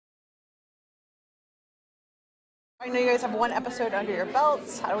I know you guys have one episode under your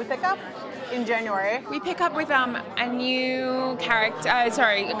belts. How do we pick up? In January. We pick up with a new character, a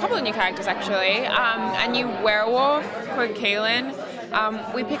couple of new characters actually. A new werewolf called Kaylin.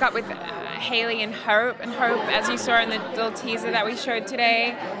 We pick up with Hayley and Hope. And Hope, as you saw in the little teaser that we showed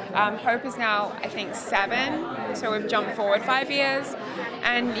today, Hope is now, I think, 7. So we've jumped forward 5 years.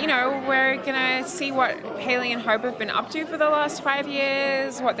 And, you know, we're going to see what Hayley and Hope have been up to for the last 5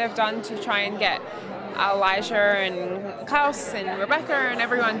 years, what they've done to try and get Elijah and Klaus and Rebecca and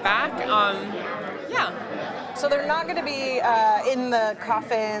everyone back. Yeah. So they're not going to be in the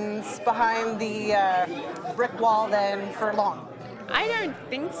coffins behind the brick wall then for long? I don't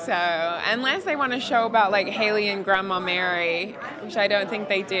think so, unless they want to show about like Hayley and Grandma Mary, which I don't think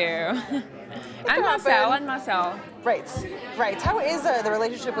they do. And Marcel. Right. How is the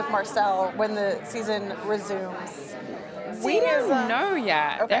relationship with Marcel when the season resumes? We don't know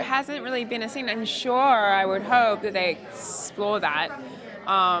yet. Okay. There hasn't really been a scene. I'm sure, I would hope that they explore that.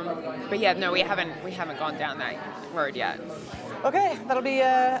 But yeah, no, we haven't gone down that road yet. Okay, that'll be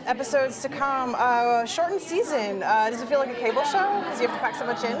episodes to come. Shortened season. Does it feel like a cable show? Because you have to pack so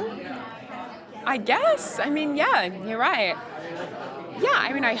much in? I guess. I mean, yeah, you're right. Yeah,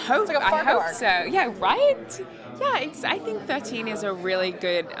 I mean, I hope. It's like a I hope arc. so. Yeah, right. Yeah, I think 13 is a really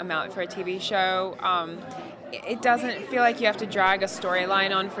good amount for a TV show. It doesn't feel like you have to drag a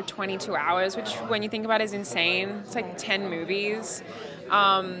storyline on for 22 hours, which, when you think about it, is insane. It's like 10 movies,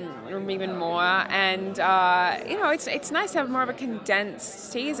 or even more. And you know, it's nice to have more of a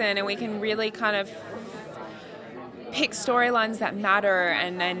condensed season, and we can really kind of pick storylines that matter,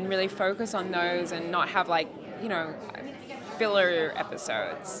 and then really focus on those, and not have, like, you know, filler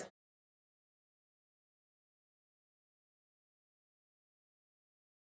episodes.